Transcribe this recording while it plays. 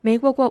美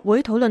國國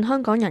會討論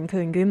香港人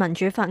權與民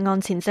主法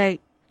案前夕，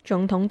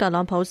總統特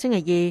朗普星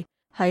期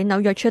二喺紐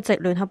約出席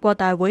聯合國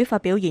大會發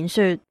表演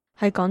說，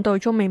喺講到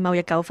中美貿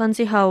易糾紛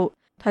之後，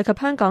提及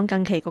香港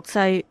近期局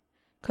勢。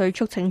佢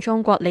促請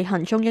中國履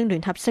行中英聯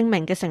合聲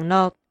明嘅承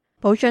諾，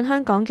保障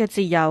香港嘅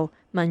自由、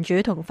民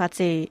主同法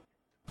治。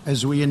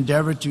As we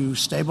endeavor to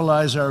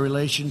stabilize our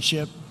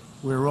relationship,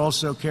 we're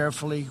also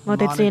carefully 我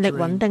哋致力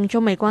穩定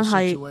中美關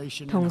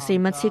係，同時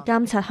密切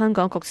監察香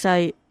港局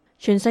勢。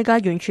全世界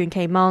完全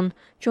期望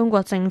中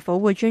國政府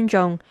會尊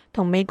重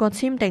同美國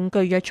簽訂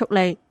具約束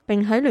力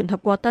並喺聯合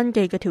國登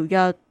記嘅條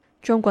約。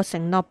中國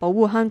承諾保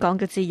護香港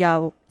嘅自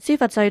由、司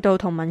法制度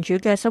同民主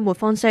嘅生活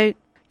方式。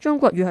中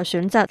國如何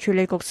選擇處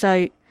理局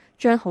勢，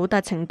將好大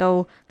程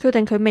度決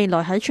定佢未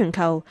來喺全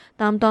球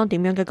擔當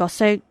點樣嘅角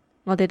色。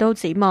我哋都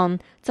指望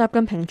習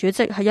近平主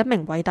席係一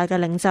名偉大嘅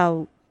領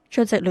袖。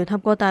出席聯合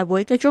國大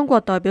會嘅中國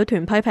代表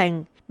團批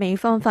評美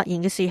方發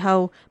言嘅時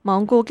候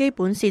罔顧基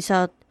本事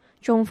實，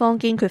中方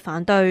堅決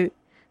反對，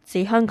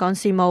指香港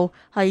事務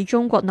係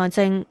中國內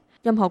政，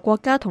任何國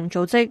家同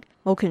組織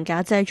冇權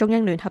假借中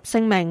英聯合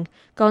聲明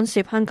干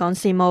涉香港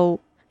事務。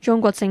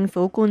中國政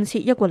府貫徹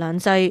一國兩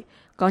制、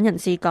港人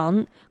治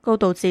港、高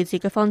度自治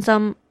嘅方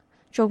針，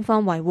中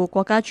方維護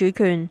國家主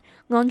權、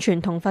安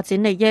全同發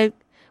展利益，維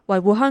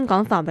護香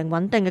港繁榮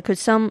穩定嘅決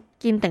心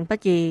堅定不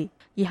移。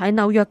而喺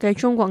紐約嘅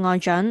中國外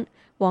長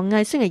王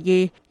毅星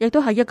期二亦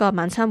都喺一個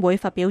晚餐會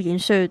發表演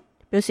說，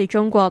表示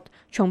中國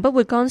從不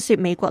會干涉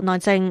美國內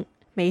政，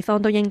美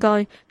方都應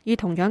該以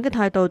同樣嘅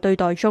態度對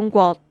待中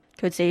國。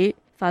佢指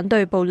反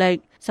對暴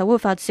力、守護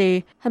法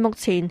治係目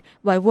前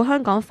維護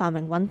香港繁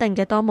榮穩定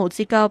嘅當務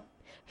之急，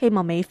希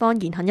望美方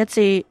言行一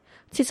致，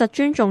切實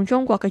尊重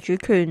中國嘅主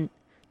權，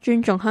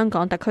尊重香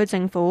港特區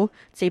政府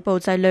止暴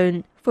制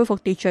亂、恢復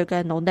秩序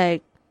嘅努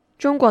力。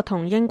中國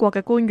同英國嘅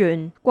官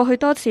員過去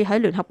多次喺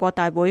聯合國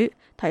大會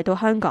提到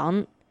香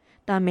港，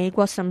但美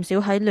國甚少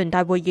喺聯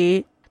大會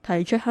議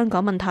提出香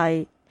港問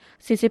題。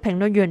時事評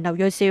論員劉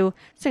銳紹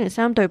星期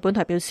三對本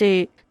台表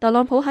示，特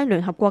朗普喺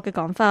聯合國嘅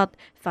講法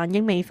反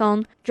映美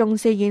方重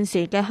視現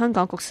時嘅香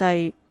港局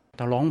勢。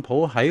特朗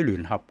普喺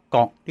聯合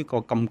國呢個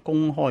咁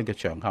公開嘅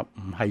場合，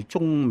唔係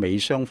中美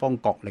雙方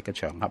角力嘅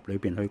場合裏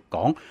邊去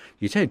講，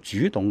而且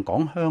係主動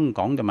講香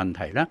港嘅問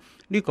題呢，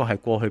呢個係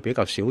過去比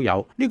較少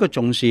有。呢個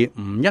重視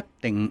唔一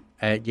定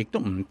亦都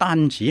唔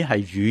單止係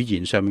語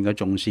言上面嘅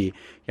重視，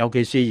尤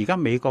其是而家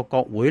美國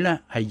國會呢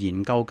係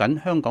研究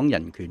緊香港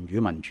人權與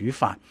民主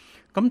法。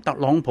咁特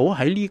朗普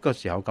喺呢個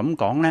時候咁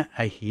講呢，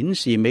係顯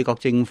示美國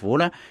政府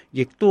呢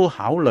亦都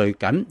考慮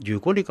緊，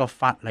如果呢個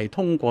法例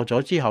通過咗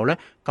之後呢，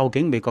究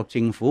竟美國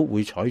政府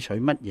會採取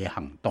乜嘢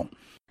行動？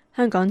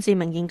香港智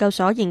明研究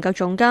所研究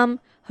總監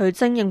許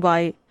楨認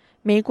為，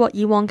美國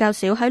以往較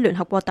少喺聯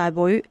合國大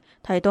會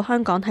提到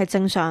香港係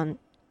正常，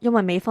因為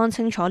美方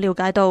清楚了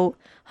解到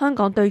香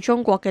港對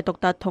中國嘅獨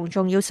特同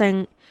重要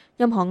性。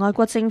任何外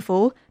國政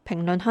府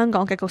評論香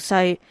港嘅局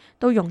勢，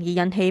都容易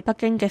引起北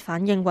京嘅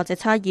反應或者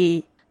差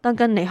異。但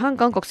近嚟香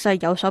港局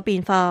勢有所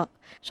變化，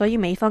所以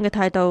美方嘅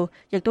態度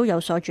亦都有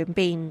所轉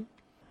變。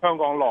香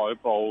港內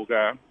部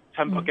嘅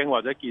親北京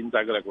或者建制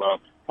嘅力量，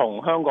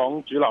同香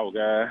港主流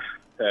嘅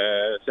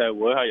社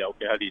會係，尤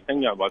其係年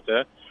輕人或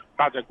者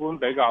價值觀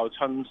比較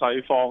親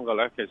西方嘅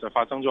咧，其實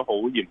發生咗好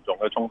嚴重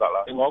嘅衝突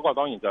啦。另外一個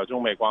當然就係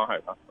中美關係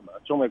啦，係咪？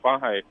中美關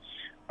係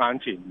眼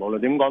前無論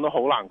點講都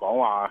好難講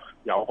話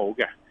友好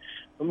嘅，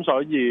咁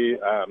所以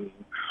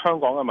香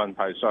港嘅問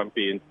題上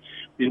邊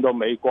變到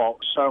美國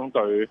相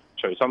對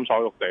隨心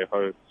所欲地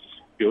去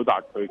表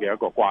達佢嘅一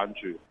個關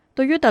注。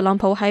對於特朗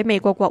普喺美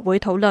國國會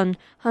討論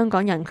香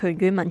港人權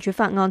與民主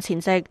法案前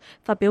夕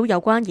發表有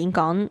關演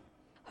講，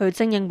許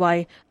楨認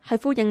為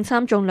係呼應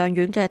參眾兩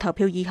院嘅投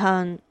票意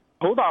向。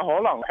好大可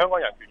能香港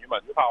人權與民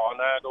主法案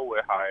呢都會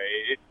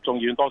喺眾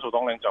議院多數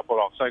黨領袖佩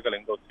洛西嘅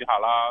領導之下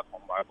啦，同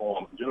埋共和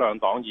民主兩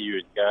黨議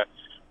員嘅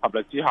合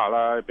力之下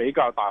啦，比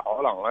較大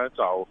可能呢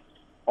就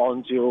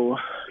按照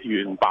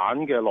原版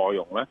嘅內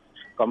容呢，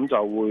咁就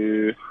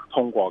會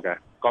通過嘅。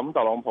咁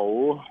特朗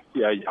普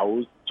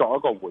有作一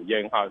個回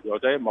應嚇，或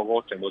者某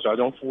個程度上一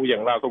種呼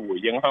應啦。佢回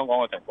應香港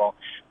嘅情況，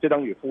即係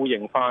等於呼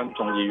應翻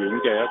眾議院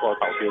嘅一個投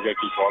票嘅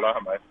結果啦，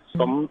係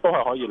咪？咁都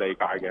係可以理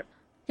解嘅。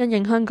因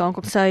應香港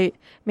局勢，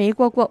美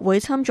國國會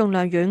參眾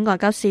兩院外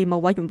交事務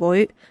委員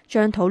會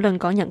將討論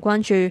港人關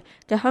注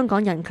嘅香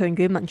港人權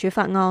與民主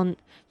法案，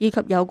以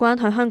及有關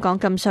向香港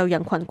禁售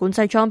人群管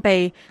制裝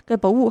備嘅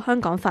保護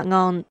香港法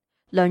案。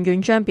兩院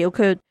將表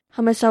決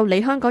係咪受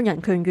理香港人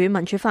權與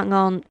民主法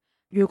案。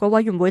如果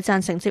委員會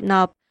贊成接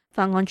納，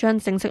法案將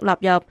正式納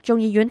入眾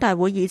議院大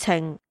會議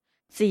程。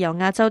自由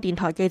亞洲電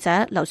台記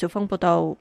者劉小峰報道。